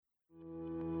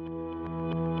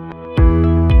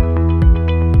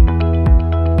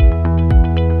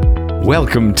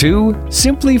Welcome to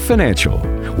Simply Financial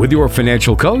with your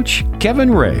financial coach, Kevin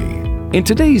Ray. In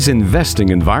today's investing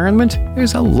environment,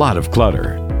 there's a lot of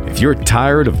clutter. If you're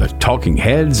tired of the talking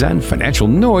heads and financial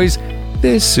noise,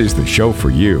 this is the show for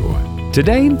you.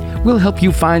 Today, we'll help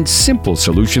you find simple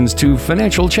solutions to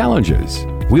financial challenges.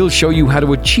 We'll show you how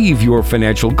to achieve your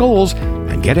financial goals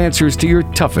and get answers to your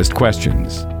toughest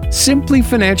questions. Simply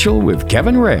Financial with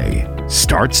Kevin Ray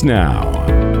starts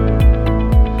now.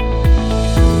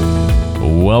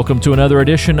 Welcome to another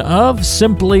edition of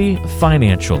Simply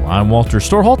Financial. I'm Walter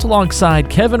Storholt alongside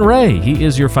Kevin Ray. He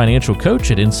is your financial coach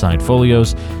at Insight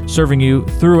Folios, serving you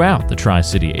throughout the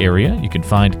Tri-City area. You can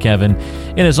find Kevin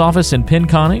in his office in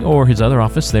Pinconning or his other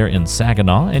office there in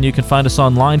Saginaw, and you can find us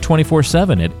online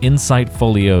 24/7 at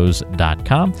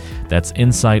insightfolios.com. That's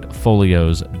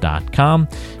insightfolios.com.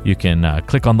 You can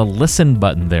click on the listen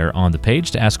button there on the page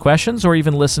to ask questions or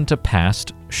even listen to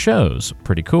past shows.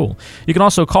 Pretty cool. You can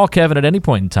also call Kevin at any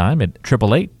point in time at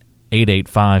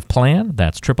 888-885-PLAN.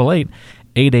 That's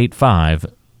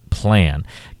 888-885-PLAN.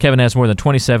 Kevin has more than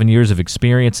 27 years of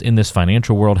experience in this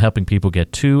financial world, helping people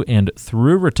get to and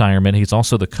through retirement. He's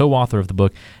also the co-author of the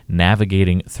book,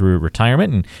 Navigating Through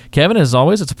Retirement. And Kevin, as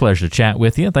always, it's a pleasure to chat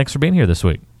with you. Thanks for being here this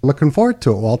week. Looking forward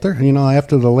to it, Walter. You know,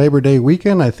 after the Labor Day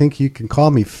weekend, I think you can call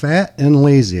me fat and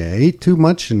lazy. I ate too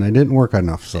much and I didn't work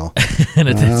enough. So and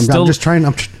I'm just trying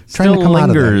to come out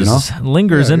of that, you know?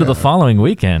 Lingers into the following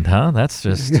weekend, huh? That's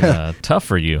just tough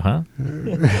for you, huh?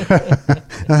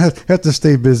 I have to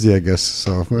stay busy, I guess.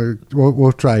 So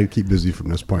we'll try to keep busy from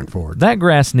this point forward. That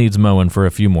grass needs mowing for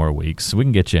a few more weeks. We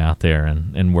can get you out there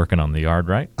and working on the yard,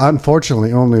 right?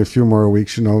 Unfortunately, only a few more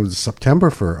weeks. You know, it's September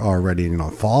for already. You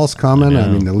know, fall's coming. I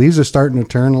mean, the leaves are starting to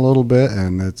turn a little bit,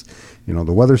 and it's, you know,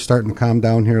 the weather's starting to calm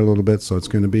down here a little bit. So it's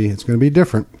going to be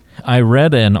different. I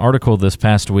read an article this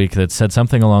past week that said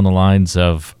something along the lines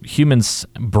of humans'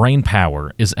 brain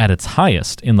power is at its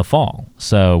highest in the fall.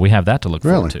 So we have that to look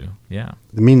forward to. Yeah.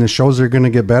 You mean the shows are going to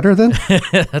get better then?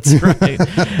 That's right.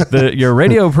 Your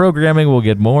radio programming will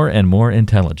get more and more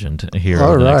intelligent here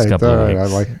over the next couple of weeks.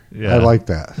 I like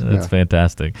that. That's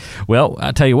fantastic. Well,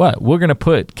 I'll tell you what, we're going to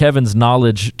put Kevin's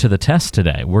knowledge to the test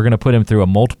today. We're going to put him through a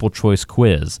multiple choice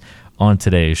quiz on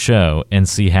today's show and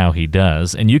see how he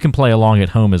does. And you can play along at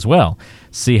home as well.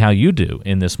 See how you do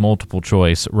in this multiple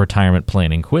choice retirement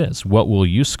planning quiz. What will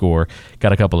you score?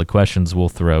 Got a couple of questions we'll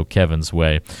throw Kevin's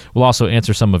way. We'll also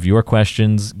answer some of your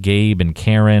questions, Gabe and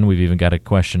Karen. We've even got a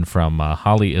question from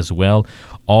Holly as well,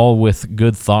 all with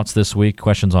good thoughts this week.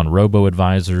 Questions on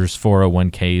robo-advisors,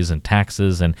 401ks, and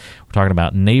taxes. And we're talking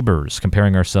about neighbors,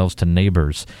 comparing ourselves to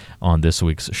neighbors on this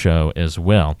week's show as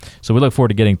well. So we look forward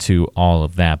to getting to all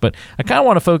of that. But I kind of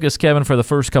want to focus, Kevin, for the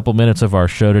first couple minutes of our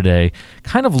show today,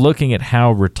 kind of looking at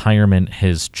how retirement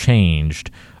has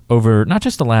changed over not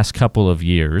just the last couple of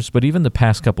years, but even the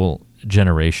past couple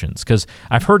generations. Because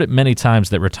I've heard it many times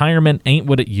that retirement ain't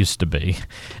what it used to be.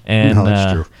 And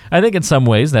that's true. I think in some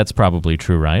ways that's probably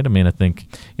true, right? I mean, I think,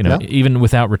 even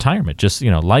without retirement, just,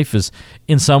 life is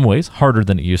in some ways harder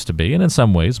than it used to be, and in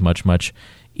some ways much, much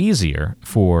easier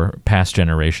for past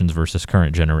generations versus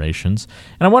current generations.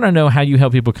 And I want to know how you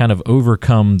help people kind of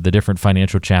overcome the different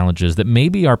financial challenges that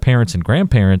maybe our parents and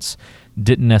grandparents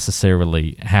didn't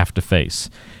necessarily have to face.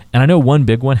 And I know one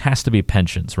big one has to be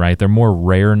pensions, right? They're more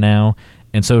rare now,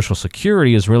 and Social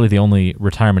Security is really the only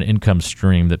retirement income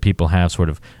stream that people have sort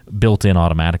of built in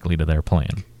automatically to their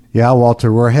plan. Yeah,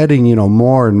 Walter, we're heading,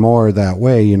 more and more that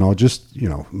way.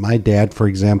 My dad, for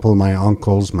example, my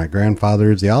uncles, my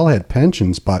grandfathers, they all had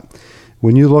pensions. But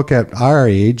when you look at our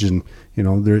age and,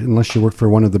 unless you work for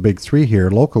one of the big three here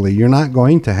locally, you're not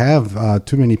going to have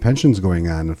too many pensions going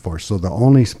on, of course. So the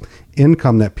only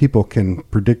income that people can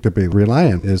predictably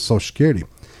rely on is Social Security.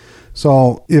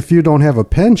 So if you don't have a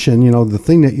pension, the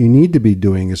thing that you need to be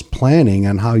doing is planning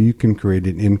on how you can create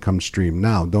an income stream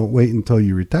now. Don't wait until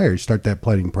you retire. Start that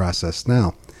planning process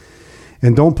now.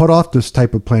 And don't put off this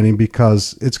type of planning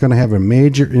because it's going to have a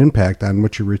major impact on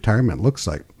what your retirement looks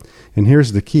like. And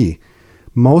here's the key.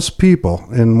 Most people,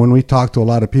 and when we talk to a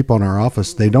lot of people in our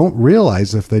office, they don't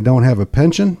realize if they don't have a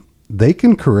pension, they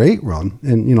can create one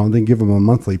and, they give them a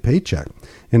monthly paycheck.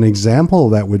 An example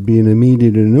of that would be an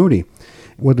immediate annuity.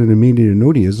 What an immediate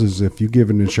annuity is if you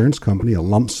give an insurance company a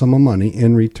lump sum of money,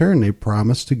 in return, they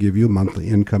promise to give you a monthly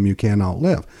income you can't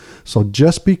outlive. So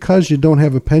just because you don't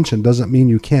have a pension doesn't mean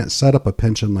you can't set up a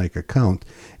pension-like account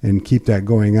and keep that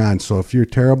going on. So if you're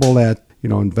terrible at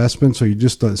investments, or you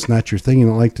just it's not your thing, you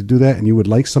don't like to do that, and you would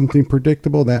like something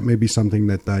predictable, that may be something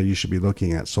that you should be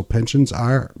looking at. So pensions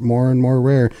are more and more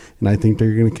rare, and I think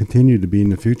they're going to continue to be in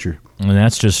the future. And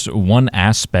that's just one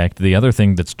aspect. The other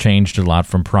thing that's changed a lot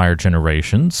from prior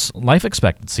generations, life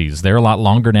expectancies. They're a lot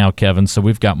longer now, Kevin, so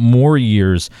we've got more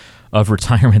years of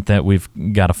retirement that we've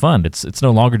got to fund. It's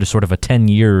no longer just sort of a 10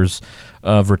 years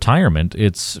of retirement.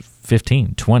 It's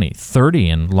 15, 20, 30,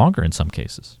 and longer in some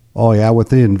cases. Oh, yeah. With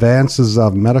the advances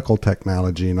of medical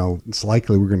technology, it's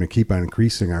likely we're going to keep on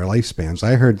increasing our lifespans.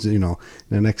 I heard, in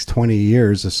the next 20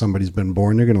 years, if somebody's been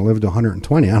born, they're going to live to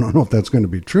 120. I don't know if that's going to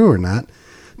be true or not.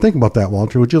 Think about that,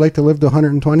 Walter. Would you like to live to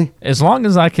 120? As long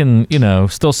as I can,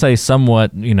 still say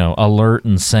somewhat, alert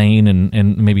and sane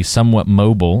and maybe somewhat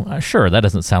mobile, sure, that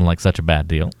doesn't sound like such a bad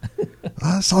deal.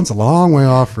 Sounds a long way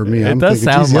off for me. It does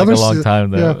sound like a long time,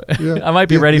 though. Yeah. I might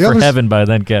be ready for heaven by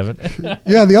then, Kevin.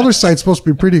 Yeah, the other side's supposed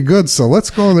to be pretty good, so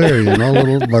let's go there, a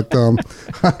little. But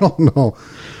I don't know.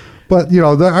 But,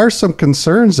 there are some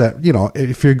concerns that,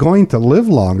 if you're going to live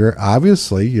longer,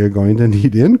 obviously you're going to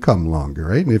need income longer,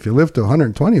 right? And if you live to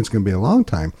 120, it's going to be a long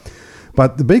time.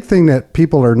 But the big thing that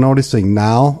people are noticing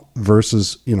now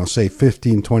versus, say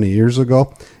 15, 20 years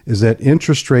ago is that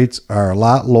interest rates are a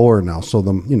lot lower now. So,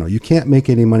 you can't make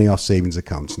any money off savings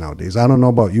accounts nowadays. I don't know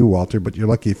about you, Walter, but you're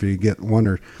lucky if you get 1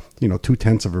 or,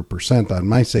 0.2% on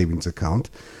my savings account.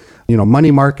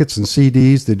 Money markets and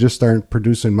CDs, they just aren't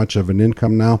producing much of an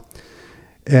income now.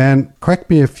 And correct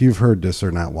me if you've heard this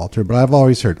or not, Walter, but I've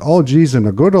always heard, oh, geez, in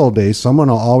the good old days, someone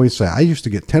will always say, I used to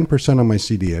get 10% on my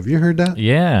CD. Have you heard that?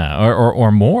 Yeah,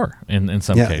 or more in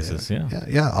some cases,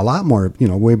 Yeah, a lot more,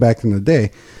 way back in the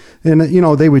day. And,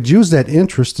 they would use that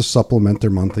interest to supplement their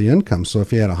monthly income. So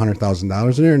if you had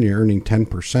 $100,000 in there and you're earning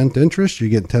 10% interest, you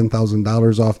get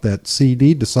 $10,000 off that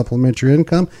CD to supplement your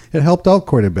income. It helped out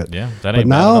quite a bit. Yeah, that ain't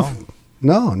bad at all.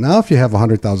 Now if you have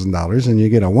 $100,000 and you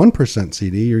get a 1%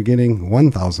 CD, you're getting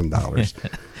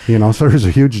 $1,000. So there's a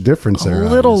huge difference there. A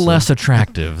little less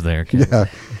attractive there, Kevin.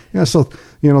 Yeah. So,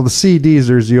 the CDs,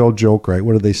 there's the old joke, right?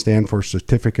 What do they stand for?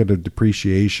 Certificate of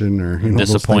Depreciation or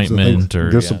disappointment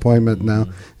disappointment now.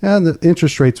 And the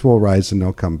interest rates will rise and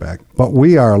they'll come back. But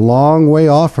we are a long way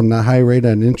off from the high rate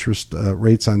on interest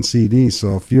rates on CDs.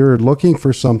 So if you're looking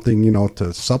for something,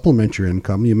 to supplement your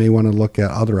income, you may want to look at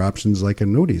other options like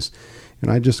annuities. And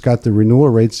I just got the renewal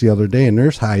rates the other day, and they're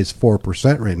as high as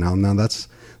 4% right now. Now, that's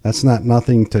not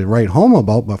nothing to write home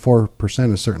about, but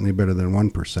 4% is certainly better than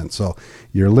 1%. So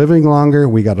you're living longer.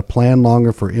 We got to plan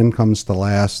longer for incomes to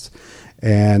last,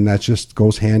 and that just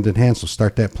goes hand in hand. So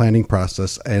start that planning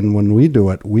process. And when we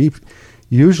do it, we've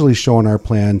usually shown our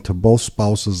plan to both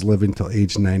spouses living till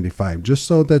age 95, just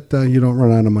so that you don't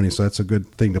run out of money. So that's a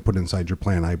good thing to put inside your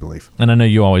plan, I believe. And I know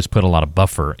you always put a lot of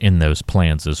buffer in those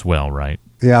plans as well, right?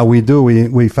 Yeah, we do.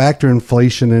 We factor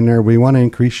inflation in there. We want to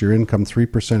increase your income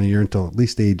 3% a year until at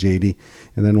least age 80.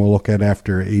 And then we'll look at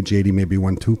after age 80, maybe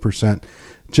 2%.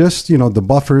 Just, the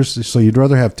buffers. So you'd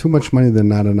rather have too much money than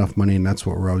not enough money. And that's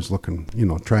what we're always looking,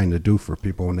 trying to do for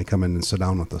people when they come in and sit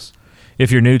down with us. If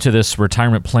you're new to this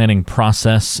retirement planning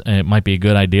process, it might be a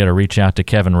good idea to reach out to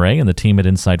Kevin Ray and the team at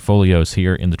Inside Folios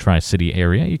here in the Tri-City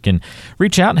area. You can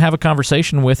reach out and have a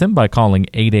conversation with him by calling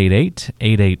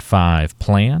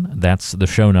 888-885-PLAN. That's the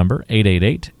show number,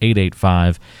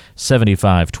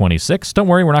 888-885-7526. Don't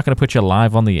worry, we're not going to put you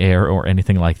live on the air or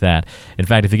anything like that. In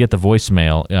fact, if you get the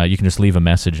voicemail, you can just leave a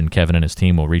message and Kevin and his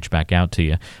team will reach back out to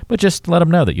you. But just let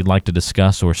them know that you'd like to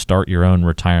discuss or start your own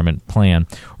retirement plan,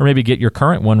 or maybe get your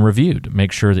current one reviewed.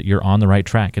 Make sure that you're on the right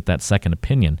track, get that second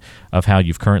opinion of how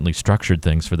you've currently structured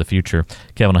things for the future.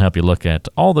 Kevin will help you look at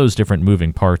all those different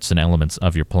moving parts and elements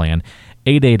of your plan.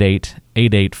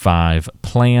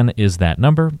 888-885-PLAN is that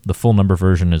number. The full number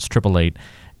version is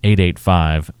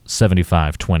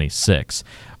 888-885-7526.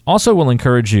 Also, we'll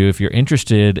encourage you, if you're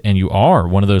interested and you are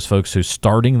one of those folks who's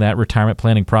starting that retirement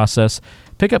planning process,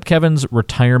 pick up Kevin's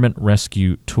Retirement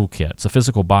Rescue Toolkit. It's a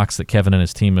physical box that Kevin and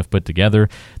his team have put together.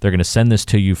 They're going to send this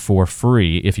to you for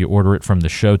free if you order it from the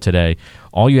show today.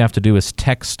 All you have to do is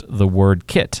text the word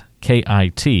KIT,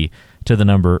 K-I-T, to the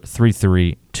number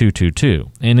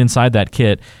 33222. And inside that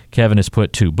kit, Kevin has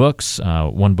put 2 books.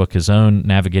 One book his own,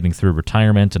 Navigating Through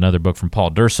Retirement, another book from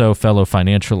Paul Durso, fellow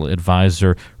financial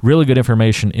advisor. Really good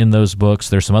information in those books.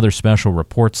 There's some other special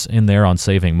reports in there on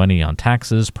saving money on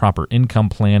taxes, proper income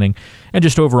planning, and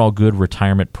just overall good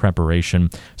retirement preparation.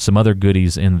 Some other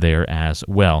goodies in there as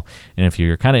well. And if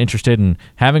you're kind of interested in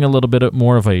having a little bit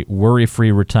more of a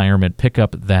worry-free retirement, pick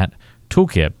up that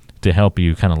toolkit to help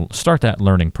you kind of start that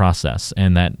learning process.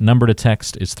 And that number to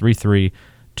text is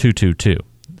 33222.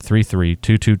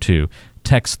 33222.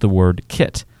 Text the word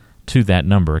KIT to that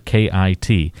number,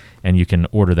 KIT, and you can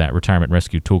order that Retirement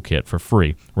Rescue Toolkit for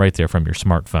free right there from your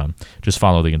smartphone. Just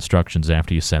follow the instructions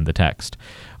after you send the text.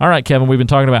 All right, Kevin, we've been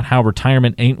talking about how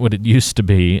retirement ain't what it used to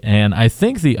be, and I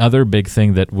think the other big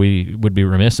thing that we would be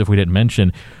remiss if we didn't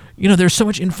mention, there's so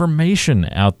much information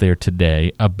out there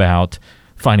today about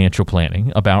financial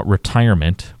planning, about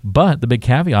retirement, but the big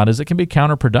caveat is it can be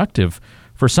counterproductive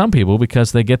for some people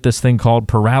because they get this thing called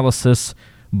paralysis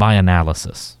by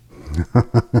analysis.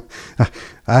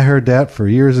 I heard that for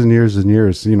years and years and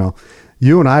years.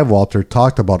 You and I, Walter,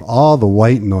 talked about all the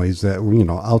white noise that,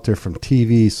 out there from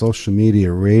TV, social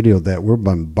media, radio that we're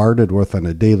bombarded with on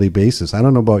a daily basis. I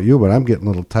don't know about you, but I'm getting a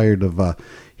little tired of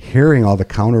hearing all the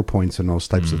counterpoints and those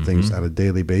types of things on a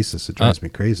daily basis. It drives me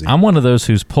crazy. I'm one of those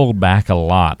who's pulled back a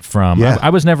lot from, Yeah.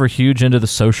 I was never huge into the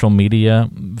social media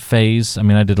phase. I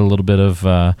mean, I did a little bit of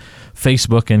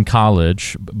Facebook in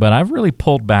college, but I've really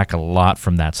pulled back a lot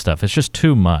from that stuff. It's just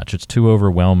too much. It's too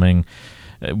overwhelming,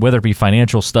 whether it be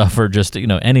financial stuff or just,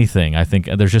 anything. I think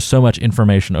there's just so much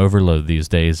information overload these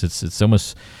days. It's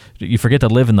almost, you forget to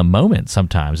live in the moment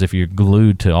sometimes if you're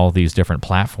glued to all these different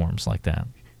platforms like that.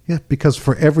 Yeah, because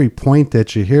for every point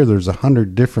that you hear, there's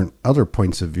 100 different other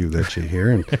points of view that you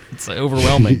hear. And It's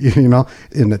overwhelming.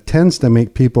 And it tends to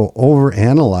make people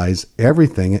overanalyze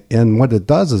everything. And what it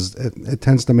does is it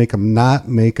tends to make them not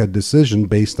make a decision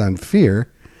based on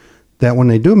fear that when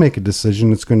they do make a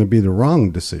decision, it's going to be the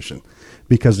wrong decision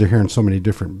because they're hearing so many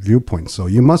different viewpoints. So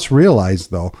you must realize,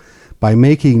 though, by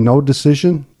making no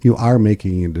decision, you are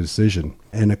making a decision,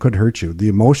 and it could hurt you. The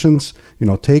emotions,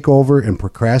 take over, and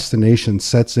procrastination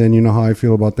sets in. You know how I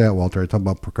feel about that, Walter. I talk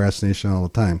about procrastination all the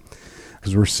time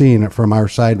because we're seeing it from our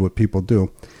side, what people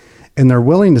do. And they're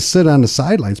willing to sit on the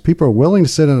sidelines. People are willing to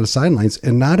sit on the sidelines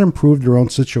and not improve their own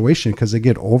situation because they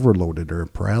get overloaded or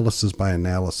paralysis by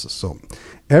analysis. So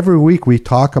every week we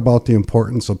talk about the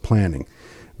importance of planning.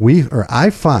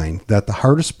 I find that the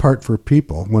hardest part for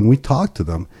people when we talk to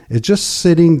them is just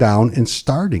sitting down and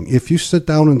starting. If you sit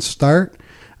down and start,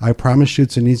 I promise you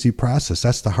it's an easy process.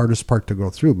 That's the hardest part to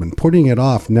go through. But putting it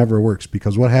off never works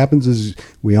because what happens is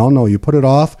we all know you put it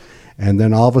off and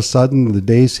then all of a sudden the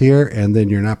day's here and then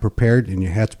you're not prepared and you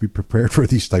have to be prepared for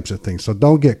these types of things. So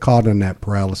don't get caught in that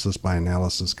paralysis by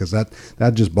analysis because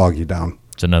that just bog you down.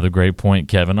 It's another great point,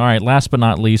 Kevin. All right, last but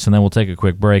not least, and then we'll take a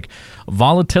quick break.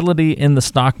 Volatility in the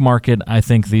stock market, I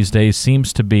think these days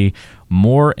seems to be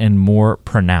more and more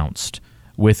pronounced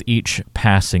with each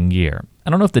passing year. I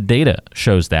don't know if the data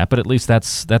shows that, but at least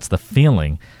that's the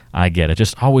feeling I get. It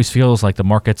just always feels like the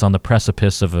market's on the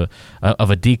precipice of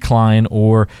a decline,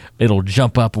 or it'll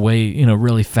jump up way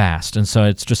really fast. And so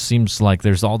it just seems like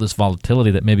there's all this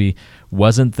volatility that maybe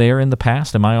wasn't there in the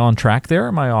past. Am I on track there? Or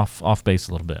am I off base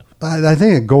a little bit? I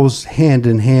think it goes hand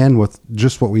in hand with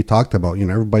just what we talked about.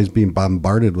 Everybody's being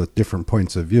bombarded with different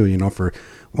points of view. For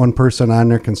one person on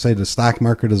there can say the stock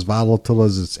market is volatile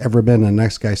as it's ever been. The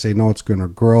next guy say, no, it's going to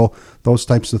grow, those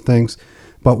types of things.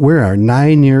 But we are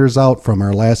 9 years out from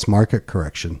our last market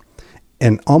correction.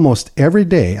 And almost every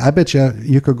day, I bet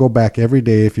you could go back every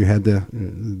day if you had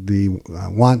the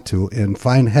want to and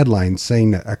find headlines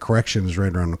saying that a correction is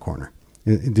right around the corner.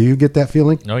 Do you get that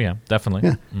feeling? Oh, yeah, definitely.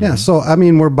 Yeah. Yeah. So,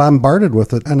 we're bombarded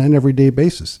with it on an everyday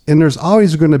basis. And there's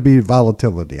always going to be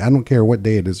volatility. I don't care what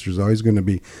day it is. There's always going to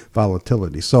be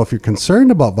volatility. So if you're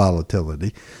concerned about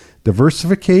volatility,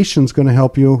 diversification is going to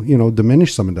help you,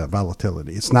 diminish some of that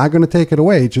volatility. It's not going to take it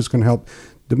away. It's just going to help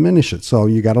diminish it. So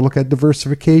you got to look at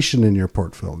diversification in your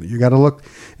portfolio. You got to look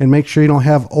and make sure you don't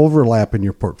have overlap in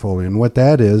your portfolio. And what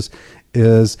that is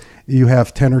you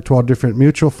have 10 or 12 different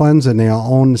mutual funds and they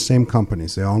all own the same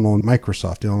companies. They all own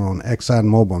Microsoft, they all own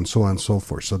ExxonMobil, and so on and so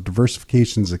forth. So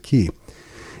diversification is a key.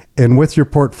 And with your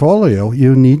portfolio,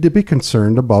 you need to be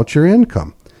concerned about your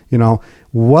income.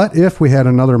 What if we had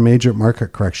another major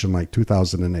market correction like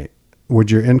 2008?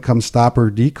 Would your income stop or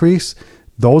decrease?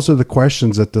 Those are the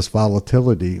questions that this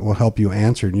volatility will help you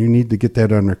answer, and you need to get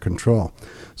that under control.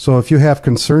 So if you have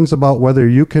concerns about whether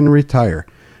you can retire,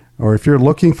 or if you're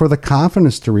looking for the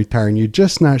confidence to retire and you're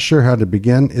just not sure how to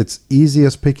begin, it's easy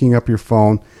as picking up your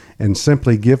phone and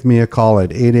simply give me a call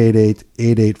at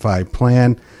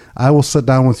 888-885-PLAN. I will sit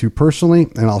down with you personally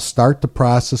and I'll start the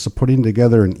process of putting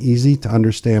together an easy to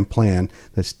understand plan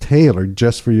that's tailored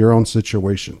just for your own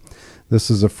situation. This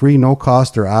is a free, no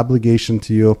cost or obligation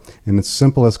to you, and it's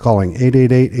simple as calling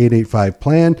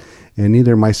 888-885-PLAN, and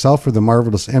either myself or the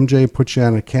marvelous MJ put you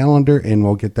on a calendar, and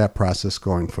we'll get that process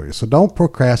going for you. So don't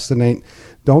procrastinate.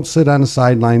 Don't sit on the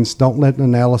sidelines. Don't let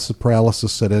analysis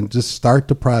paralysis sit in. Just start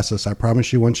the process. I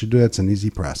promise you, once you do it, it's an easy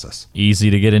process. Easy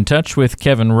to get in touch with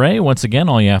Kevin Ray. Once again,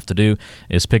 all you have to do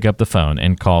is pick up the phone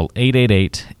and call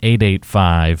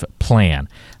 888-885-PLAN.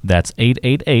 That's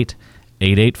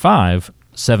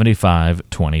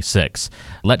 888-885-7526.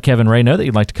 Let Kevin Ray know that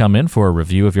you'd like to come in for a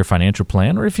review of your financial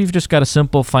plan, or if you've just got a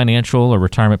simple financial or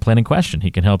retirement planning question,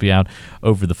 he can help you out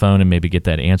over the phone and maybe get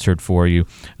that answered for you,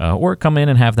 or come in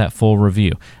and have that full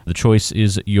review. The choice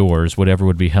is yours, whatever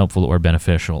would be helpful or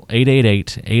beneficial.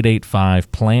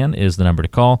 888-885-PLAN is the number to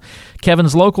call.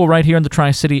 Kevin's local right here in the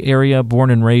Tri-City area,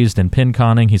 born and raised in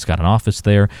Pinconning. He's got an office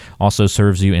there, also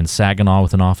serves you in Saginaw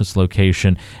with an office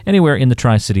location. Anywhere in the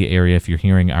Tri-City area, if you're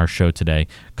hearing our show today,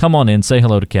 come on in, say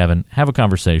hello to Kevin, have a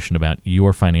conversation about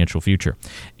your financial future.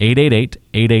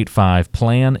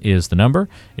 888-885-PLAN is the number.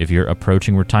 If you're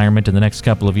approaching retirement in the next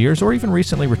couple of years, or even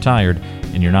recently retired,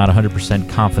 and you're not 100%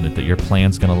 confident that your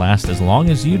plan's going to last as long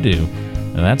as you do,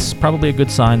 that's probably a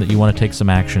good sign that you want to take some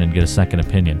action and get a second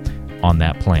opinion on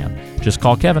that plan. Just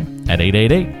call Kevin at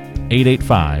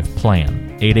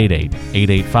 888-885-PLAN,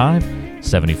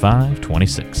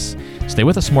 888-885-7526. Stay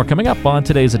with us, more coming up on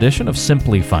today's edition of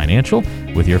Simply Financial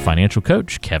with your financial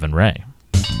coach, Kevin Ray.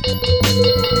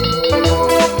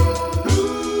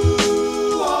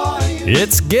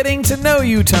 It's getting to know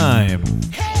you time.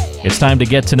 It's time to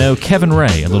get to know Kevin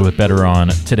Ray a little bit better on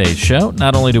today's show.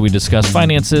 Not only do we discuss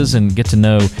finances and get to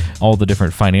know all the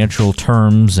different financial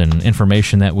terms and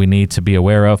information that we need to be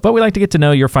aware of, but we like to get to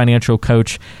know your financial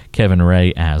coach, Kevin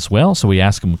Ray, as well. So we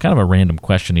ask him kind of a random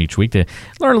question each week to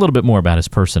learn a little bit more about his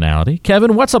personality.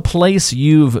 Kevin, what's a place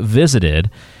you've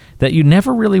visited that you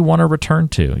never really want to return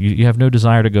to? You have no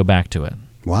desire to go back to it.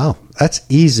 Wow, that's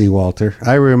easy, Walter.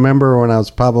 I remember when I was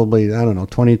probably,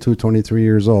 22, 23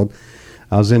 years old,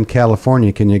 I was in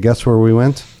California. Can you guess where we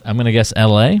went? I'm going to guess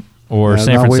L.A. or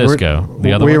San Francisco.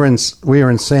 We were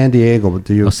in San Diego. But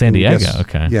do you? Oh, San Diego. Guess?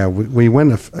 Okay. Yeah, we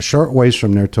went a short ways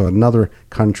from there to another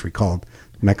country called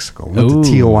Mexico. We went to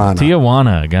Tijuana.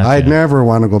 Tijuana, gotcha. I'd never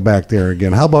want to go back there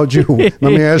again. How about you? Let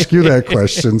me ask you that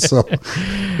question. So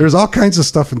there's all kinds of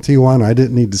stuff in Tijuana I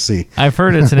didn't need to see. I've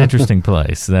heard it's an interesting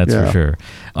place, that's Yeah. for sure.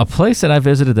 A place that I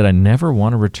visited that I never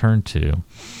want to return to.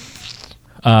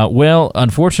 Well,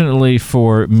 unfortunately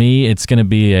for me, it's going to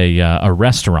be a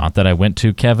restaurant that I went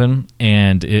to, Kevin,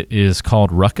 and it is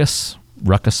called Ruckus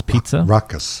Pizza.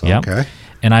 Ruckus, Yep. okay.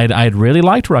 And I'd really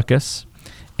liked Ruckus,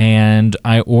 and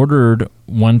I ordered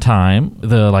one time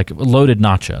the loaded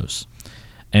nachos.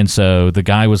 And so the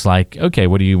guy was like, okay,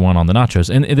 what do you want on the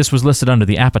nachos? And this was listed under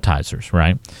the appetizers,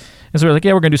 right? And so we're like,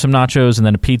 yeah, we're going to do some nachos and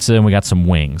then a pizza, and we got some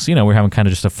wings. We're having kind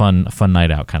of just a fun night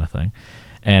out kind of thing.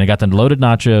 And I got the loaded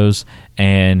nachos,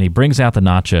 and he brings out the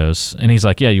nachos, and he's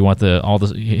like, yeah, you want all this?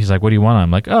 He's like, what do you want?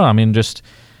 I'm like, just,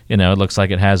 it looks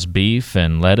like it has beef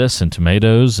and lettuce and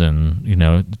tomatoes and,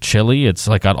 chili. It's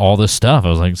like got all this stuff. I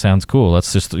was like, sounds cool.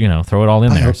 Let's just, throw it all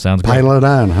in there. Sounds great. Pile it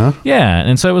on, huh? Yeah.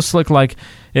 And so it was like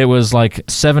it was like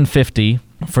 $7.50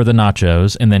 for the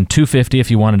nachos, and then $2.50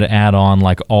 if you wanted to add on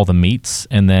like all the meats,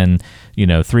 and then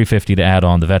 $3.50 to add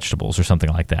on the vegetables or something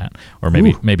like that, or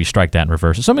maybe strike that and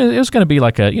reverse it. So it was going to be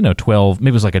like a $12, maybe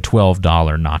it was like a $12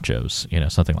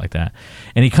 nachos, something like that.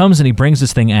 And he comes and he brings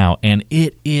this thing out, and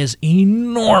it is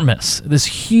enormous, this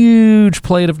huge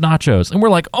plate of nachos, and we're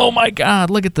like, oh my God,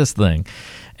 look at this thing.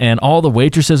 And all the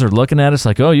waitresses are looking at us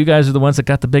like, oh, you guys are the ones that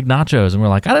got the big nachos. And we're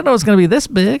like, I didn't know it was going to be this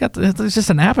big. It's just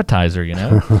an appetizer,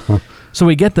 So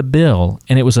we get the bill,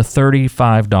 and it was a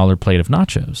 $35 plate of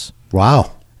nachos.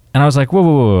 Wow. And I was like,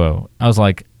 whoa. I was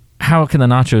like, how can the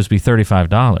nachos be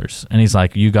 $35? And he's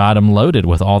like, you got them loaded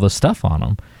with all the stuff on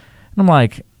them. And I'm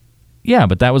like, yeah,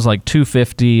 but that was like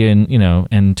 $2.50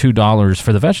 and $2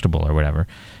 for the vegetable or whatever.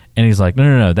 And he's like,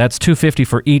 no, that's $2.50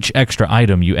 for each extra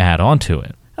item you add onto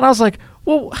it. And I was like,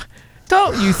 well,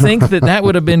 don't you think that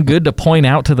would have been good to point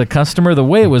out to the customer? The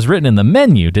way it was written in the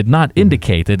menu did not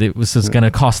indicate that it was just going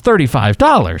to cost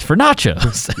 $35 for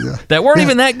nachos that weren't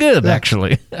even that good,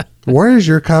 actually. Where's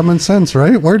your common sense,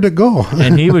 right? Where'd it go?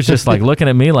 And he was just like looking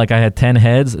at me like I had 10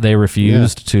 heads. They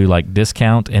refused to like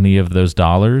discount any of those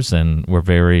dollars and were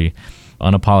very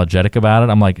unapologetic about it.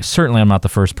 I'm like, certainly I'm not the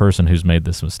first person who's made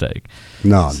this mistake.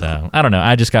 No. So I don't know.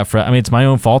 I just got, it's my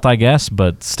own fault, I guess,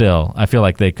 but still, I feel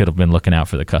like they could have been looking out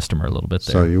for the customer a little bit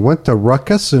there. So you went to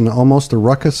Ruckus and almost a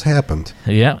ruckus happened.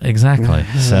 Yeah, exactly.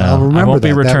 So I'll remember I won't be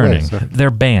that returning. way, so. They're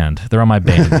banned. They're on my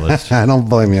banned list. I don't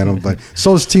blame you.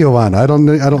 So is Tijuana.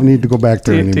 I don't need to go back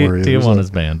there anymore.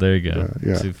 Tijuana's banned. There you go.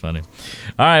 Yeah. Too funny.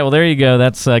 All right, well, there you go.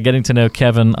 That's getting to know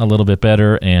Kevin a little bit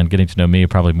better and getting to know me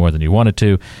probably more than you wanted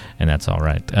to, and that's all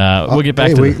right. We'll get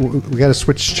back to we got to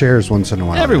switch chairs once in a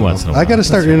while. Every once in a while. I got to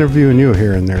start interviewing you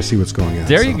here and there, see what's going on.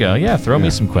 There you go. Yeah, throw me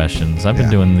some questions. I've been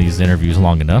doing these interviews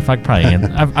long enough. I could probably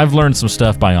I've learned some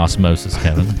stuff by osmosis,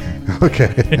 Kevin.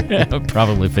 Okay. I'll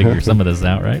probably figure some of this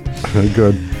out, right?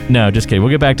 Good. No, just kidding.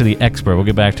 We'll get back to the expert. We'll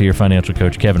get back to your financial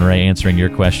coach, Kevin Ray, answering your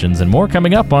questions and more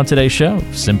coming up on today's show.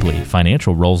 Simply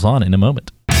Financial rolls on in a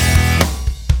moment.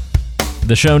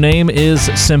 The show name is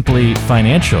Simply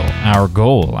Financial. Our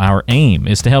goal, our aim,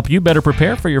 is to help you better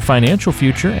prepare for your financial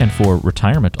future and for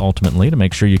retirement, ultimately, to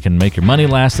make sure you can make your money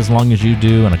last as long as you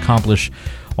do and accomplish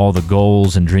all the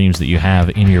goals and dreams that you have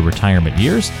in your retirement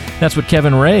years. That's what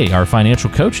Kevin Ray, our financial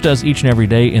coach, does each and every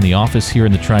day in the office here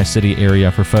in the Tri-City area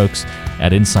for folks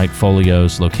at Insight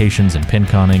Folios, locations in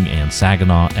Pinconning and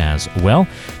Saginaw as well.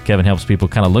 Kevin helps people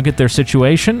kind of look at their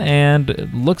situation and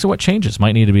looks at what changes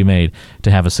might need to be made to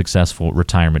have a successful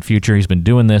retirement future. He's been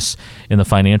doing this in the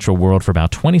financial world for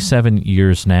about 27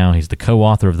 years now. He's the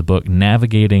co-author of the book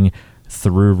Navigating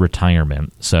Through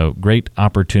Retirement. So great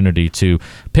opportunity to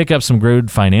pick up some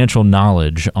good financial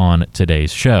knowledge on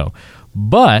today's show.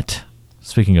 But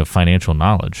speaking of financial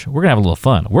knowledge, we're going to have a little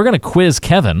fun. We're going to quiz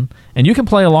Kevin, and you can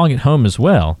play along at home as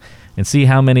well and see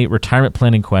how many retirement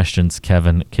planning questions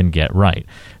Kevin can get right.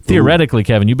 Theoretically,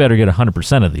 Kevin, you better get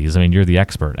 100% of these. I mean, you're the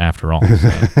expert after all.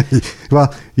 So.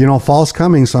 Well, fall's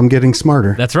coming, so I'm getting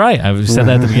smarter. That's right. I said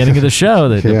that at the beginning of the show,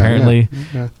 that apparently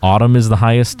autumn is the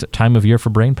highest time of year for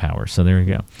brain power. So there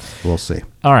you go. We'll see.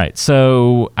 All right.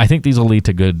 So I think these will lead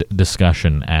to good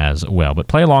discussion as well. But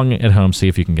play along at home, see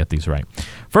if you can get these right.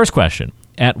 First question.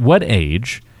 At what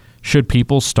age should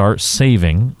people start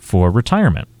saving for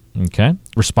retirement? Okay.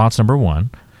 Response number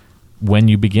 1, when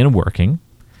you begin working.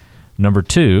 Number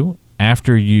 2,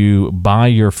 after you buy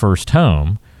your first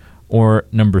home. Or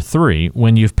number 3,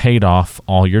 when you've paid off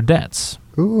all your debts.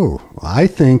 Ooh, I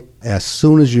think as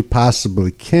soon as you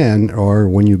possibly can, or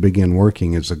when you begin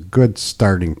working, is a good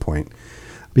starting point.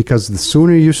 Because the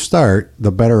sooner you start,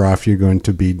 the better off you're going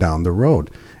to be down the road.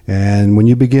 And when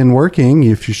you begin working,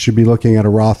 you should be looking at a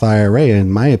Roth IRA,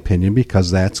 in my opinion,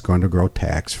 because that's going to grow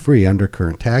tax-free under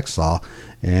current tax law.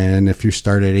 And if you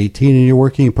start at 18 and you're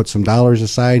working, you put some dollars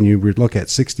aside and you look at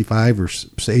 65 or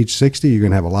age 60, you're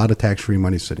going to have a lot of tax-free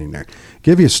money sitting there.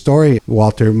 Give you a story,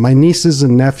 Walter. My nieces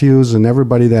and nephews and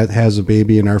everybody that has a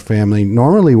baby in our family,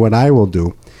 normally what I will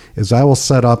do is I will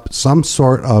set up some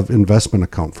sort of investment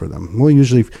account for them. We'll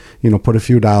usually, put a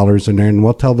few dollars in there, and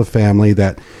we'll tell the family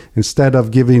that instead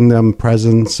of giving them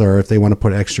presents or if they want to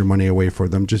put extra money away for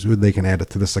them, just they can add it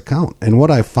to this account. And what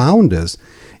I found is,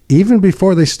 even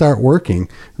before they start working,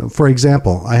 for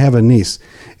example, I have a niece,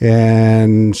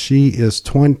 and she is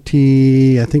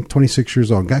 26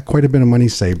 years old, got quite a bit of money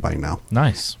saved by now.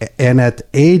 Nice. And at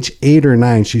age 8 or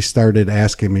 9, she started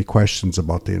asking me questions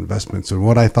about the investments and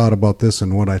what I thought about this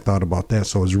and what I thought about that.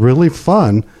 So it was really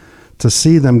fun to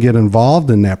see them get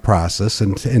involved in that process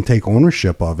and take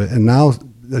ownership of it. And now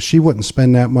she wouldn't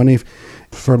spend that money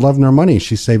for loving her money.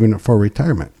 She's saving it for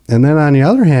retirement. And then on the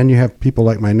other hand, you have people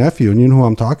like my nephew, and you know who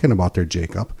I'm talking about there,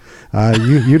 Jacob.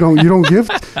 You don't give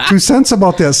 2 cents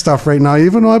about that stuff right now,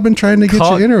 even though I've been trying to get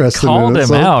you interested in it. Called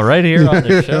him out right here on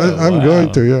the show. I'm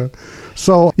going to, yeah.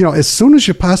 So, as soon as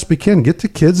you possibly can, get the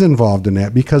kids involved in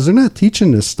that, because they're not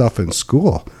teaching this stuff in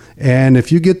school. And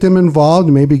if you get them involved,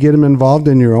 maybe get them involved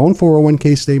in your own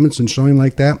 401k statements and showing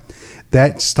like that,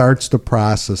 that starts the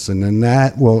process, and then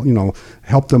that will,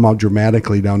 help them out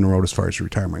dramatically down the road as far as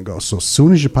retirement goes. So as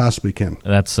soon as you possibly can.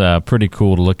 That's pretty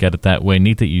cool to look at it that way.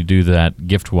 Neat that you do that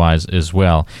gift-wise as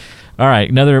well. All right,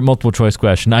 another multiple choice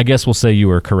question. I guess we'll say you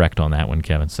were correct on that one,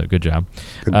 Kevin, so good job.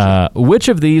 Good job. Which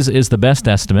of these is the best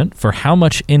estimate for how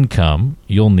much income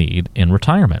you'll need in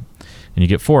retirement? And you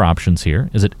get 4 options here.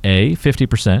 Is it A,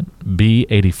 50%, B,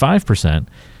 85%,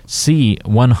 C,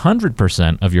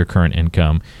 100% of your current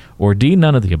income, or D,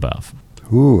 none of the above?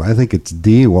 Ooh, I think it's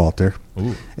D, Walter.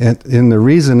 Ooh. And the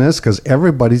reason is because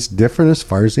everybody's different as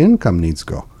far as income needs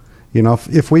go.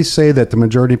 If we say that the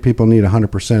majority of people need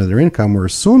 100% of their income, we're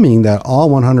assuming that all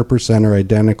 100% are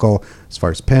identical as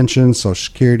far as pensions, Social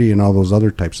Security, and all those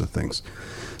other types of things.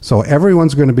 So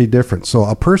everyone's going to be different. So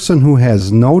a person who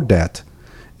has no debt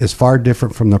is far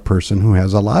different from the person who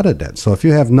has a lot of debt. So if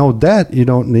you have no debt, you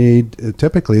don't need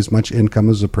typically as much income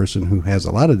as a person who has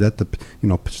a lot of debt to,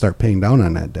 start paying down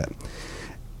on that debt.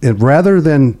 And rather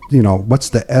than, what's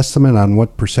the estimate on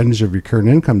what percentage of your current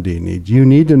income do you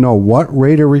need to know what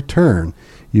rate of return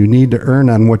you need to earn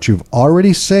on what you've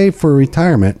already saved for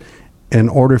retirement in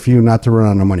order for you not to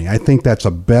run out of money. I think that's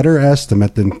a better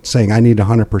estimate than saying I need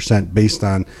 100% based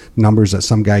on numbers that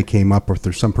some guy came up with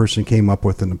or some person came up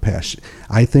with in the past.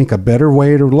 I think a better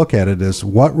way to look at it is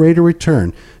what rate of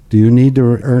return do you need to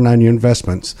earn on your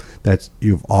investments that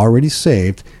you've already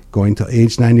saved going to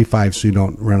age 95 so you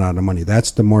don't run out of money.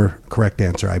 That's the more correct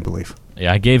answer, I believe.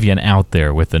 Yeah, I gave you an out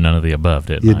there with the none of the above,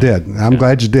 didn't I? You did. I'm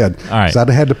glad you did. All right. 'Cause I'd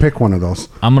have had to pick one of those.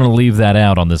 I'm going to leave that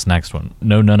out on this next one.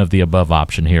 No none of the above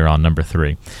option here on number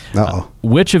 3. Uh-oh.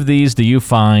 Which of these do you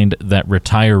find that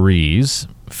retirees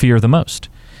fear the most?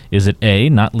 Is it A,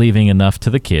 not leaving enough to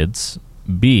the kids,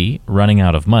 B, running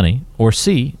out of money, or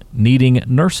C, needing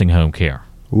nursing home care?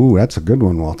 Ooh, that's a good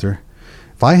one, Walter.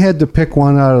 If I had to pick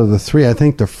one out of the 3, I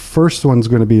think the first one's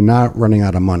going to be not running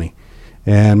out of money.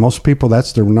 And most people,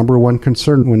 that's their number one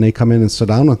concern when they come in and sit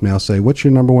down with me. I'll say, what's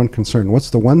your number one concern?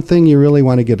 What's the one thing you really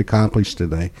want to get accomplished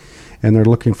today? And they're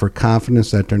looking for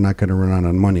confidence that they're not going to run out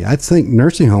of money. I think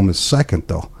nursing home is second,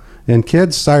 though. And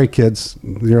kids, sorry, kids,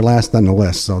 you're last on the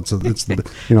list. So it's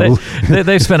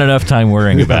They've spent enough time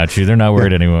worrying about you. They're not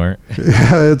worried anymore.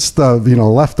 It's the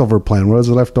leftover plan. What is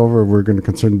left over? We're going to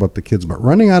concern about the kids, but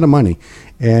running out of money,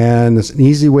 and it's an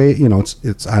easy way.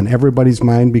 It's on everybody's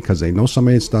mind because they know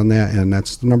somebody that's done that, and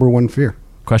that's the number one fear.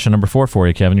 Question number 4 for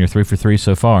you, Kevin. You're 3 for 3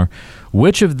 so far.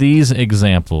 Which of these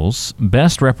examples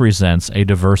best represents a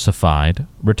diversified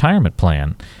retirement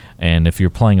plan? And if you're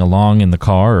playing along in the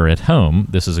car or at home,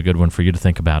 this is a good one for you to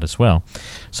think about as well.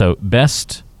 So,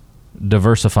 best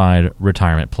diversified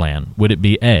retirement plan. Would it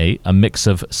be A, a mix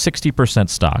of 60%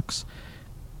 stocks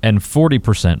and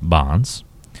 40% bonds?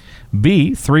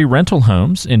 B, 3 rental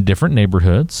homes in different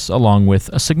neighborhoods, along with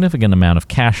a significant amount of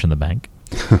cash in the bank?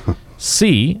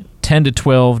 C, 10 to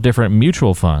 12 different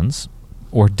mutual funds?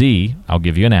 Or D, I'll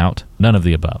give you an out, none of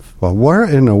the above. Well, where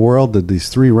in the world did these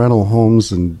 3 rental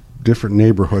homes and different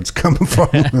neighborhoods come from?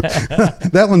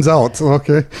 That one's out,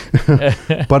 okay.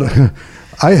 But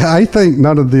I think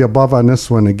none of the above on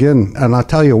this one again, and I'll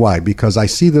tell you why, because I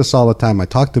see this all the time. I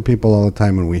talk to people all the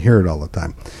time, and we hear it all the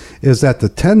time, is that the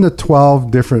 10 to 12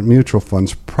 different mutual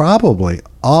funds probably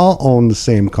all own the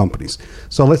same companies.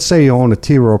 So let's say you own a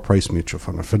T. Rowe Price mutual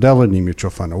fund, a Fidelity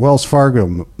mutual fund, a Wells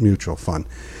Fargo mutual fund.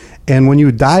 And when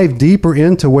you dive deeper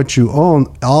into what you own,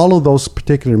 all of those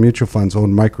particular mutual funds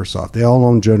own Microsoft. They all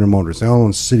own General Motors. They all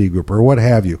own Citigroup or what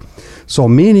have you. So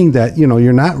meaning that,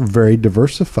 you're not very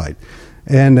diversified.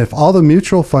 And if all the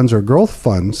mutual funds are growth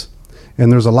funds,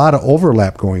 and there's a lot of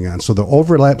overlap going on. So the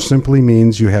overlap simply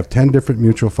means you have 10 different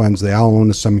mutual funds. They all own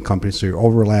the same company, so you're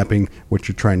overlapping what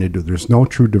you're trying to do. There's no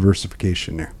true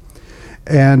diversification there.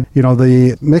 And,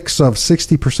 the mix of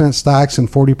 60% stocks and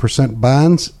 40%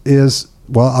 bonds is,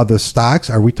 well, are the stocks,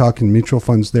 are we talking mutual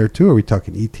funds there too? Are we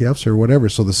talking ETFs or whatever?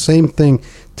 So the same thing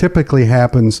typically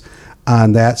happens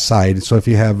on that side. So if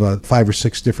you have 5 or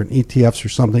 6 different ETFs or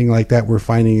something like that, we're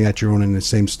finding that you're owning the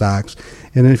same stocks.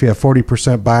 And then if you have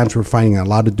 40% bonds, we're finding a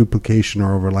lot of duplication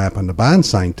or overlap on the bond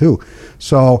side too.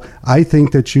 So I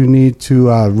think that you need to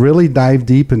really dive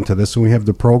deep into this, and we have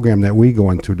the program that we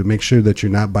go into to make sure that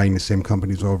you're not buying the same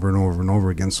companies over and over and over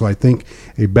again. So I think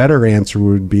a better answer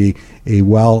would be a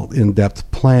in-depth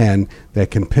plan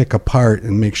that can pick apart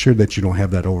and make sure that you don't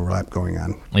have that overlap going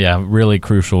on. Yeah, really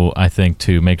crucial, I think,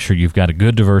 to make sure you've got a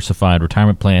good diversified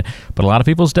retirement plan. But a lot of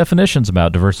people's definitions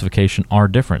about diversification are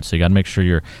different. So you got to make sure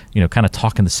you're, kind of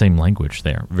talking the same language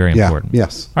there. Very important.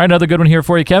 Yes. All right, another good one here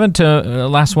for you, Kevin.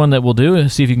 Last one that we'll do,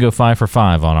 see if you can go 5 for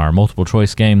 5 on our multiple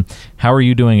choice game. How are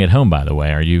you doing at home, by the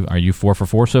way? Are you 4 for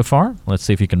 4 so far? Let's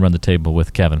see if you can run the table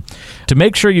with Kevin. To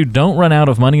make sure you don't run out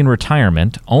of money in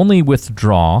retirement, only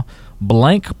withdraw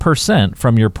blank percent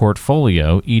from your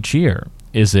portfolio each year.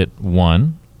 Is it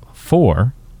 1,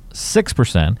 4,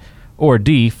 6%, or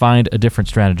D, find a different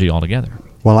strategy altogether?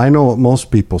 Well, I know what most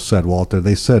people said, Walter.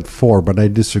 They said 4, but I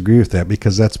disagree with that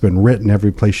because that's been written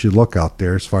every place you look out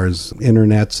there as far as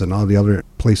internets and all the other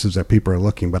places that people are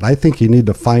looking. But I think you need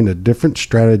to find a different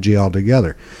strategy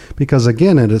altogether because,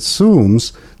 again, it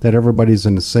assumes that everybody's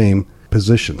in the same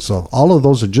position. So all of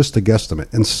those are just a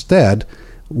guesstimate. Instead,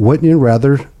 wouldn't you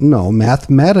rather know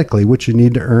mathematically what you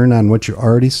need to earn on what you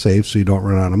already saved so you don't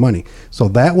run out of money? So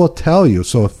that will tell you.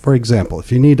 So, for example,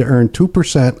 if you need to earn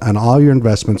 2% on all your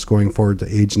investments going forward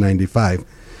to age 95,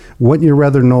 wouldn't you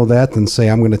rather know that than say,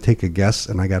 I'm going to take a guess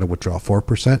and I got to withdraw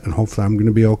 4% and hopefully I'm going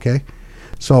to be okay?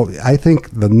 So I think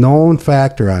the known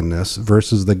factor on this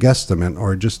versus the guesstimate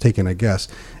or just taking a guess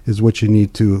is what you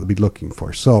need to be looking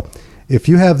for. So if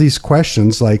you have these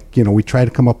questions, like, we try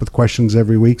to come up with questions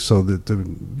every week so that to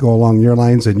go along your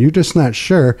lines, and you're just not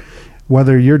sure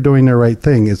whether you're doing the right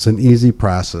thing, it's an easy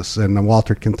process. And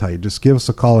Walter can tell you, just give us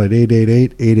a call at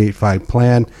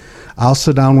 888-885-PLAN. I'll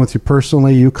sit down with you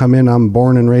personally. You come in. I'm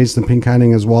born and raised in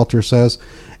Pinconning, as Walter says,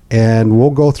 and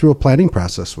we'll go through a planning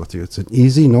process with you. It's an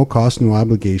easy, no cost, no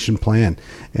obligation plan.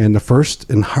 And the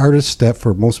first and hardest step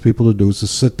for most people to do is to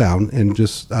sit down and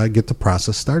just get the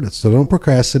process started. So don't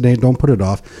procrastinate. Don't put it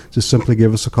off. Just simply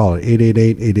give us a call at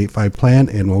 888-885-PLAN,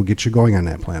 and we'll get you going on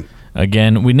that plan.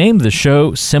 Again, we named the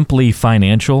show Simply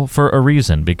Financial for a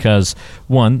reason because,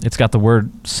 one, it's got the word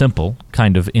simple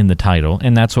kind of in the title,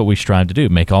 and that's what we strive to do,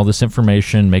 make all this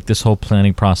information, make this whole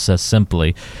planning process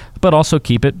simply, but also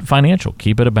keep it financial,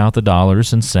 keep it about the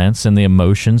dollars and cents and the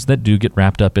emotions that do get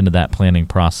wrapped up into that planning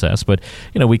process. But,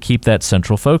 we keep that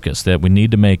central focus that we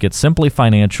need to make it simply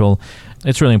financial.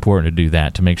 It's really important to do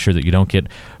that to make sure that you don't get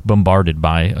bombarded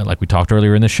by, like we talked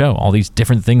earlier in the show, all these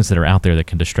different things that are out there that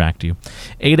can distract you.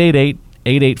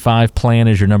 888-885-PLAN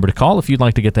is your number to call if you'd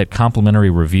like to get that complimentary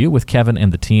review with Kevin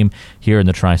and the team here in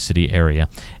the Tri-City area.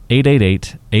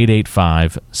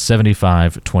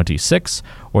 888-885-7526,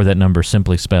 or that number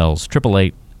simply spells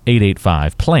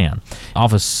 888-885-PLAN.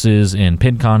 Offices in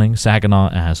Pinconning, Saginaw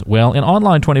as well, and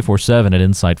online 24/7 at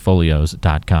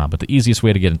insightfolios.com. But the easiest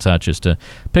way to get in touch is to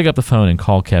pick up the phone and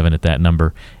call Kevin at that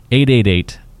number,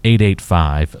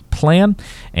 888-885-PLAN,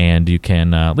 and you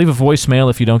can leave a voicemail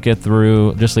if you don't get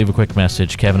through. Just leave a quick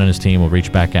message. Kevin and his team will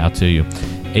reach back out to you.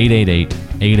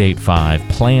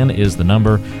 888-885-PLAN is the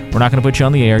number. We're not going to put you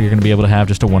on the air. You're going to be able to have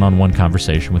just a one-on-one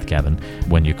conversation with Kevin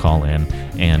when you call in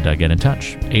and get in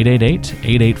touch.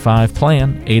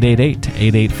 888-885-PLAN,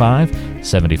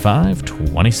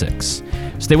 888-885-7526.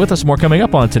 Stay with us. More coming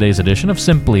up on today's edition of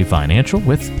Simply Financial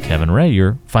with Kevin Ray,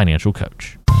 your financial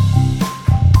coach.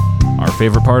 Our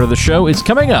favorite part of the show is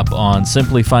coming up on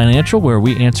Simply Financial, where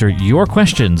we answer your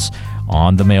questions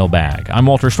on the mailbag. I'm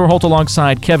Walter Storholt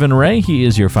alongside Kevin Ray. He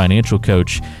is your financial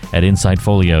coach at Insight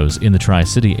Folios in the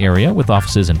Tri-City area with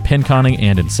offices in Pinconning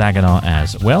and in Saginaw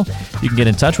as well. You can get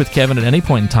in touch with Kevin at any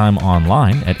point in time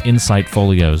online at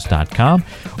insightfolios.com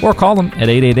or call him at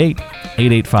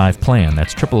 888-885-PLAN.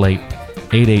 That's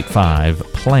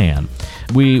 888-885-PLAN.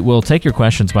 We will take your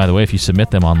questions, by the way, if you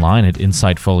submit them online at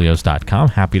insightfolios.com.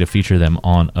 Happy to feature them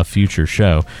on a future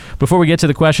show. Before we get to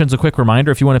the questions, a quick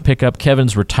reminder, if you want to pick up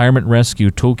Kevin's Retirement Rescue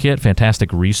Toolkit,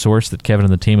 fantastic resource that Kevin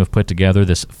and the team have put together,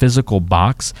 this physical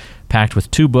box packed with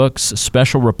 2 books,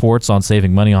 special reports on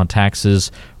saving money on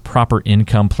taxes, proper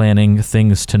income planning,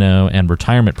 things to know, and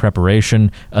retirement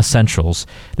preparation essentials.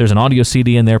 There's an audio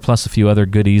CD in there, plus a few other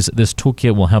goodies. This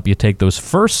toolkit will help you take those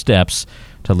first steps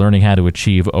to learning how to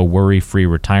achieve a worry-free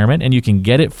retirement, and you can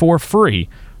get it for free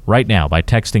right now by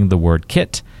texting the word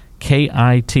KIT,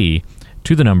 K-I-T,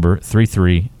 to the number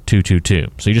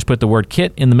 33222. So you just put the word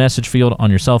KIT in the message field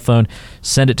on your cell phone,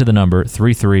 send it to the number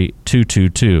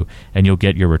 33222, and you'll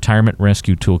get your Retirement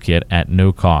Rescue Toolkit at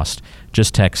no cost.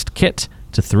 Just text KIT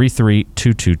to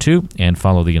 33222 and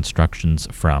follow the instructions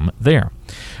from there.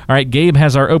 All right, Gabe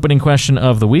has our opening question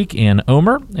of the week in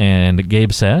Omer, and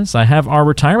Gabe says, I have our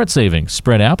retirement savings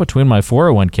spread out between my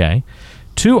 401k,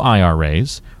 2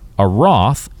 IRAs, a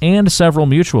Roth, and several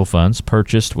mutual funds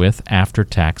purchased with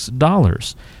after-tax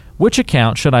dollars. Which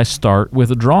account should I start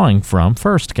withdrawing from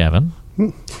first, Kevin?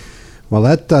 Well,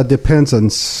 that depends on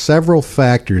several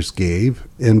factors, Gabe.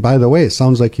 And by the way, it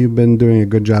sounds like you've been doing a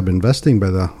good job investing by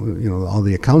the, all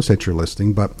the accounts that you're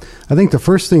listing. But I think the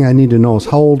first thing I need to know is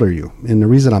how old are you? And the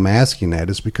reason I'm asking that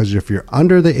is because if you're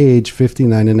under the age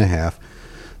 59 and a half,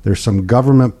 there's some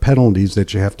government penalties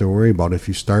that you have to worry about if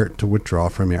you start to withdraw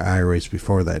from your IRAs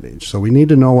before that age. So we need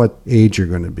to know what age you're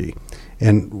going to be.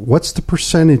 And what's the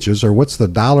percentages or what's the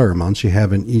dollar amounts you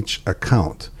have in each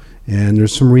account. And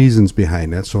there's some reasons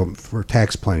behind that. So for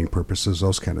tax planning purposes,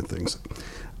 those kind of things.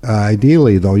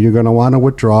 Ideally, though, you're going to want to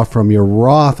withdraw from your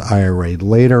Roth IRA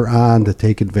later on to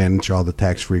take advantage of all the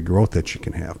tax-free growth that you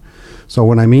can have. So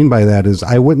what I mean by that is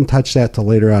I wouldn't touch that till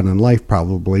later on in life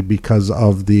probably because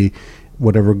of the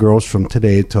whatever grows from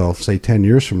today till, say, 10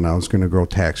 years from now is going to grow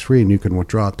tax-free, and you can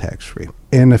withdraw tax-free.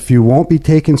 And if you won't be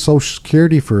taking Social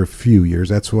Security for a few years,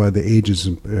 that's why the age is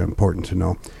important to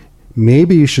know.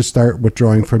 Maybe you should start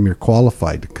withdrawing from your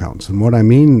qualified accounts. And what I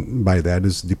mean by that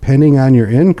is depending on your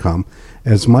income,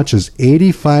 as much as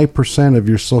 85% of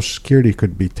your Social Security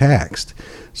could be taxed.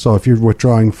 So if you're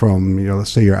withdrawing from,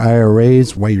 let's say your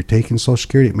IRAs while you're taking Social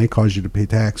Security, it may cause you to pay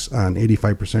tax on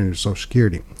 85% of your Social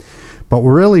Security. But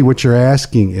really what you're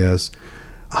asking is,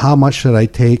 how much should I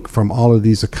take from all of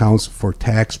these accounts for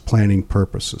tax planning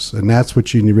purposes? And that's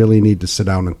what you really need to sit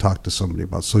down and talk to somebody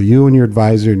about. So you and your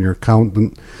advisor and your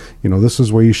accountant, this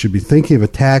is where you should be thinking of a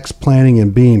tax planning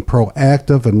and being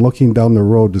proactive and looking down the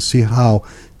road to see how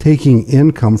taking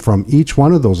income from each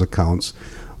one of those accounts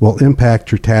will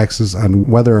impact your taxes on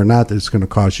whether or not it's going to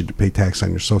cause you to pay tax on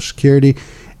your Social Security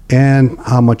and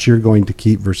how much you're going to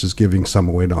keep versus giving some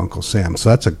away to Uncle Sam. So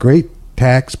that's a great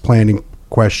tax planning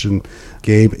question,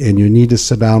 Gabe, and you need to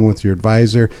sit down with your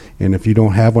advisor. And if you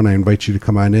don't have one, I invite you to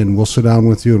come on in. We'll sit down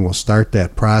with you and we'll start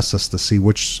that process to see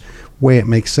which way it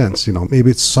makes sense.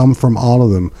 Maybe it's some from all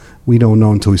of them. We don't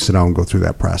know until we sit down and go through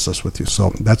that process with you. So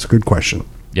that's a good question.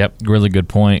 Yep, really good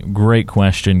point. Great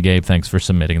question, Gabe. Thanks for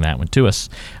submitting that one to us.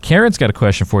 Karen's got a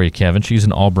question for you, Kevin. She's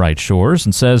in Albright Shores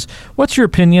and says, what's your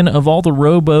opinion of all the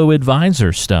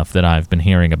robo-advisor stuff that I've been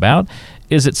hearing about?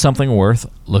 Is it something worth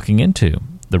looking into?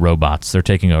 The robots, they're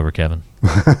taking over, Kevin.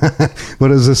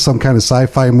 What is this, some kind of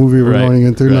sci-fi movie we're going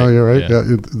into? Right, no, you're right. Yeah.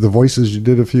 Yeah, the voices you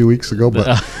did a few weeks ago.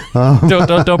 But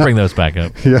don't bring those back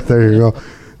up. Yeah, there you go.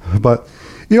 But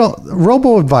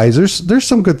robo-advisors, there's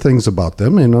some good things about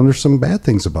them, and there's some bad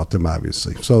things about them,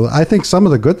 obviously. So I think some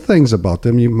of the good things about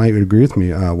them, you might agree with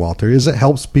me, Walter, is it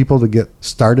helps people to get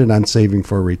started on saving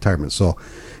for retirement. So,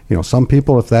 some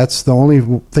people, if that's the only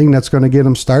thing that's going to get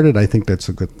them started, I think that's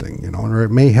a good thing, or it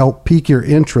may help pique your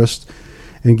interest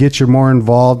and get you more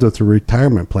involved with the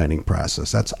retirement planning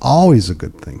process. That's always a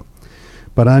good thing.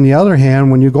 But on the other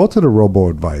hand, when you go to the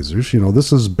robo-advisors,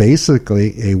 this is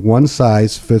basically a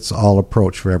one-size-fits-all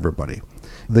approach for everybody.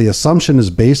 The assumption is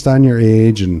based on your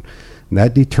age, and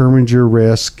that determines your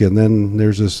risk. And then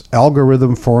there's this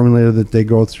algorithm formula that they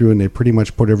go through, and they pretty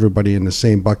much put everybody in the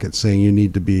same bucket, saying you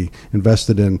need to be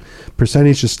invested in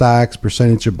percentage of stocks,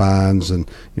 percentage of bonds,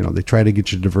 and they try to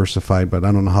get you diversified. But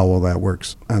I don't know how well that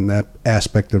works on that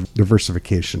aspect of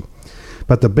diversification.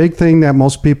 But the big thing that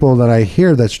most people that I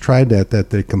hear that's tried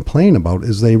that they complain about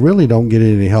is they really don't get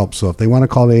any help. So if they want to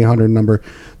call the 800 number,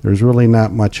 there's really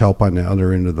not much help on the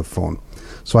other end of the phone.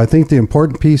 So I think the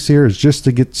important piece here is just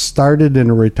to get started in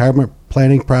a retirement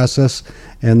planning process.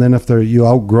 And then if you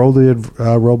outgrow the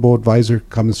robo-advisor,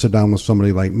 come and sit down with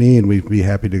somebody like me, and we'd be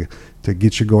happy to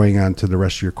get you going on to the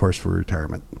rest of your course for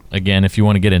retirement. Again, if you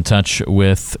want to get in touch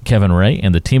with Kevin Ray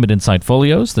and the team at Insight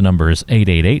Folios, the number is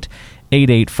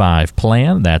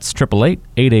 888-885-PLAN. That's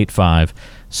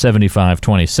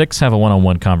 888-885-7526. Have a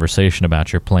one-on-one conversation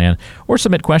about your plan, or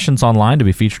submit questions online to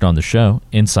be featured on the show.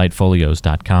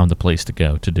 InsightFolios.com, the place to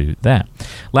go to do that.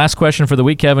 Last question for the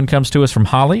week, Kevin, comes to us from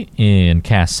Holly in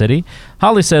Cass City.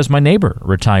 Holly says, my neighbor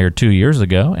retired 2 years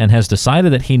ago and has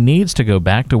decided that he needs to go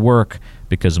back to work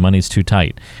because money's too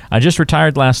tight. I just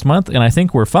retired last month, and I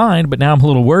think we're fine, but now I'm a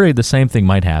little worried the same thing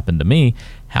might happen to me.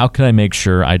 How can I make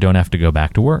sure I don't have to go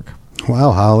back to work?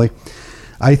 Wow, Holly.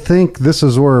 I think this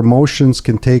is where emotions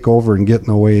can take over and get in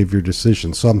the way of your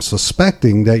decision. So I'm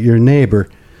suspecting that your neighbor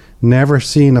never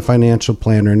seen a financial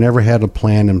plan or never had a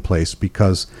plan in place,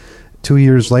 because 2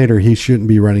 years later, he shouldn't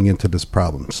be running into this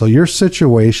problem. So your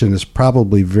situation is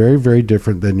probably very, very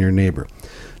different than your neighbor.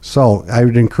 So I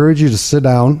would encourage you to sit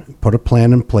down, put a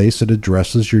plan in place that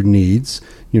addresses your needs,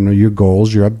 your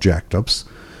goals, your objectives.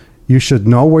 You should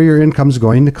know where your income is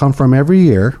going to come from every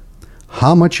year,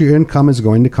 how much your income is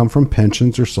going to come from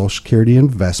pensions or Social Security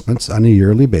investments on a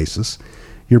yearly basis.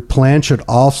 Your plan should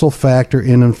also factor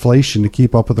in inflation to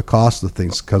keep up with the cost of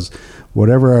things, because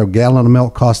whatever a gallon of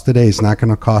milk costs today is not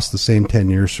going to cost the same 10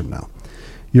 years from now.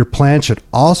 Your plan should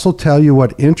also tell you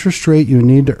what interest rate you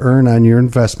need to earn on your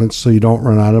investments so you don't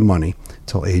run out of money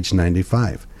till age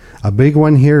 95. A big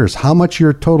one here is how much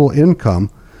your total income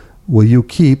will you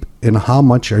keep and how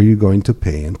much are you going to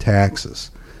pay in taxes.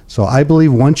 So I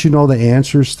believe once you know the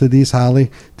answers to these,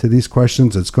 Holly, to these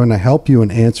questions, it's going to help you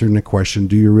in answering the question,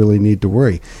 do you really need to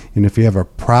worry? And if you have a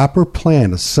proper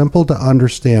plan, a simple to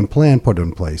understand plan put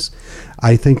in place,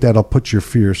 I think that'll put your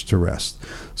fears to rest.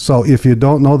 So if you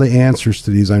don't know the answers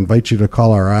to these, I invite you to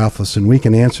call our office, and we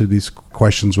can answer these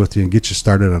questions with you and get you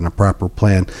started on a proper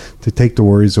plan to take the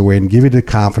worries away and give you the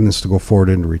confidence to go forward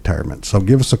into retirement. So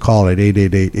give us a call at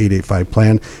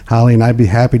 888-885-PLAN. Holly and I'd be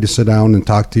happy to sit down and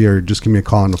talk to you, or just give me a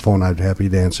call on the phone. I'd be happy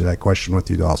to answer that question with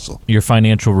you also. Your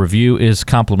financial review is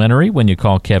complimentary when you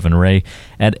call Kevin Ray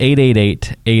at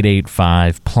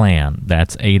 888-885-PLAN.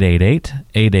 That's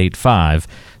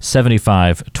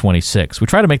 888-885-7526. We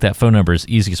try to make that phone number as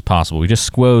easy as possible. We just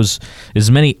squoze as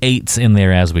many eights in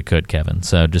there as we could, Kevin.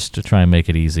 So just to try and make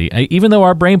it easy. Even though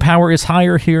our brain power is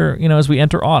higher here, as we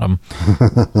enter autumn,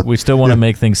 we still want to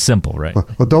make things simple, right?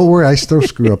 Well, don't worry. I still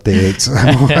screw up the eights.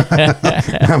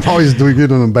 I'm always doing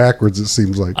it on them backwards, it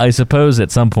seems like. I suppose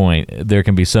at some point there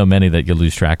can be so many that you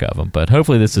lose track of them, but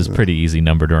hopefully this is a pretty easy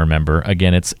number to remember.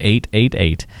 Again, it's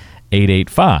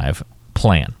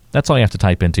 888-885-PLAN. That's all you have to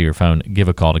type into your phone. Give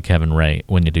a call to Kevin Ray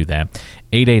when you do that.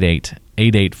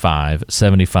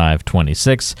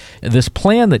 888-885-7526. This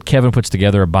plan that Kevin puts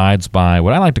together abides by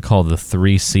what I like to call the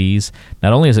 3 C's.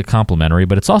 Not only is it complimentary,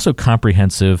 but it's also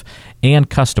comprehensive and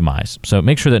customized. So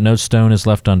make sure that no stone is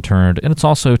left unturned, and it's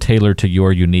also tailored to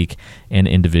your unique and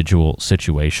individual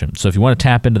situation. So if you want to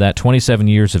tap into that 27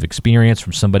 years of experience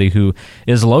from somebody who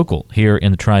is local here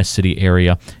in the Tri-City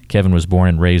area, Kevin was born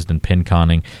and raised in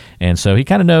Pinconning, and so he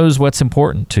kind of knows what's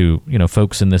important to,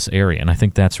 folks in this area, and I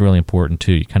think that's really important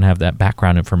too. You kind of have that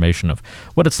background information of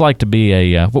what it's like to be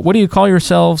a what do you call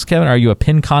yourselves, Kevin? Are you a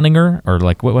Pinconninger, or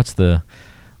like what's the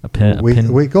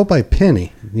we go by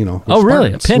penny, Oh,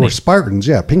 really? A penny? We're Spartans,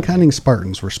 yeah. Pinconning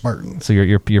Spartans. We're Spartans. So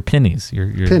you're pennies.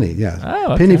 You're penny, yeah.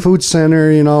 Oh, okay. Penny Food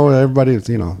Center. Everybody's.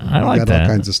 I like got that. all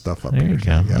kinds of stuff up there here. You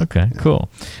go. Yeah, okay, yeah. Cool.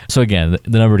 So again,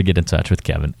 the number to get in touch with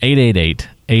Kevin: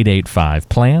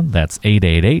 888-885-PLAN. That's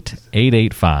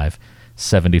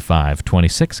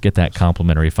 888-885-7526. Get that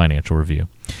complimentary financial review.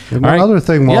 And All right. other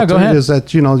thing, Walter, go ahead. is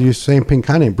that, you saying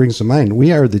Pinconning brings to mind,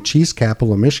 we are the cheese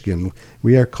capital of Michigan.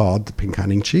 We are called the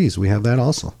Pinconning cheese. We have that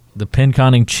also. The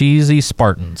Pinconning Cheesy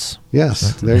Spartans.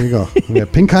 Yes, there you go. We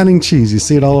have Pinconning cheese. You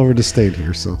see it all over the state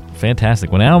here. So Fantastic.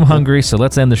 Well, now I'm hungry, so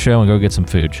let's end the show and go get some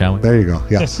food, shall we? there you go.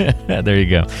 Yes. There you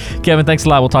go. Kevin, thanks a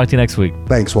lot. We'll talk to you next week.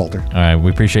 Thanks, Walter. All right.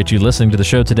 We appreciate you listening to the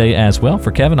show today as well.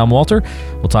 For Kevin, I'm Walter.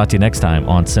 We'll talk to you next time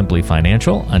on Simply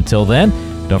Financial. Until then,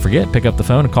 don't forget, pick up the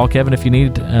phone and call Kevin if you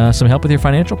need some help with your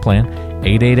financial plan.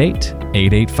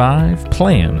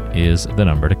 888-885-PLAN is the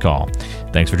number to call.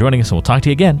 Thanks for joining us, and we'll talk to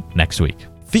you again next week.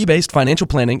 Fee-based financial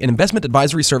planning and investment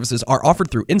advisory services are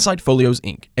offered through Insight Folios,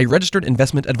 Inc., a registered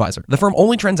investment advisor. The firm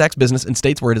only transacts business in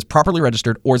states where it is properly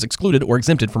registered or is excluded or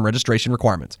exempted from registration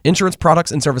requirements. Insurance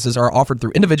products and services are offered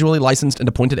through individually licensed and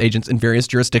appointed agents in various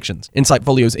jurisdictions. Insight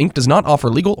Folios, Inc. does not offer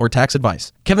legal or tax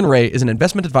advice. Kevin Ray is an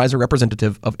investment advisor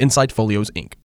representative of Insight Folios, Inc.